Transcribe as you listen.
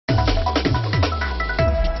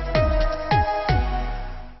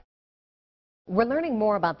We're learning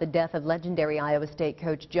more about the death of legendary Iowa State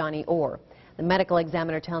coach Johnny Orr. The medical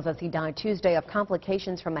examiner tells us he died Tuesday of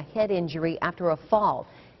complications from a head injury after a fall.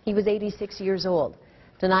 He was 86 years old.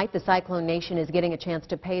 Tonight, the Cyclone Nation is getting a chance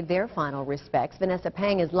to pay their final respects. Vanessa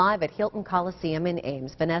Pang is live at Hilton Coliseum in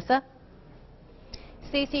Ames. Vanessa?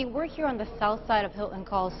 Stacey, we're here on the south side of Hilton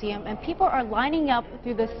Coliseum, and people are lining up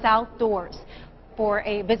through the south doors for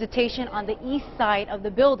a visitation on the east side of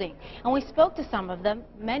the building. And we spoke to some of them.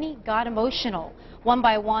 Many got emotional. One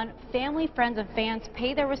by one, family, friends, and fans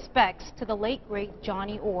pay their respects to the late, great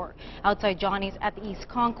Johnny Orr outside Johnny's at the East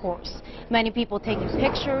Concourse. Many people taking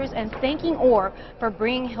pictures and thanking Orr for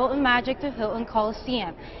bringing Hilton Magic to Hilton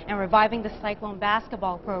Coliseum and reviving the Cyclone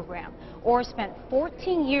basketball program. Orr spent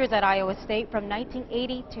 14 years at Iowa State from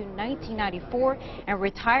 1980 to 1994 and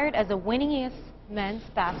retired as the winningest men's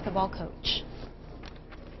basketball coach.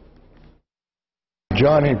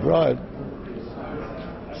 Johnny brought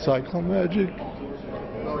Cyclone Magic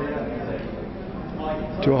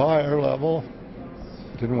to a higher level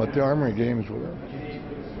than what the Armory games were.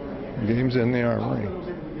 Games in the Armory.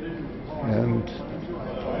 And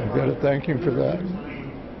I've got to thank him for that.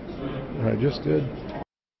 And I just did.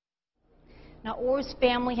 Now, Orr's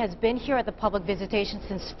family has been here at the public visitation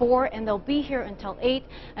since 4, and they'll be here until 8,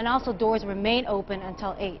 and also doors remain open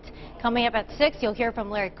until 8. Coming up at 6, you'll hear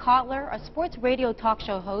from Larry Kotler, a sports radio talk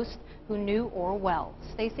show host who knew Orr well.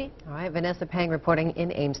 Stacey? All right, Vanessa Pang reporting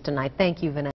in Ames tonight. Thank you, Vanessa.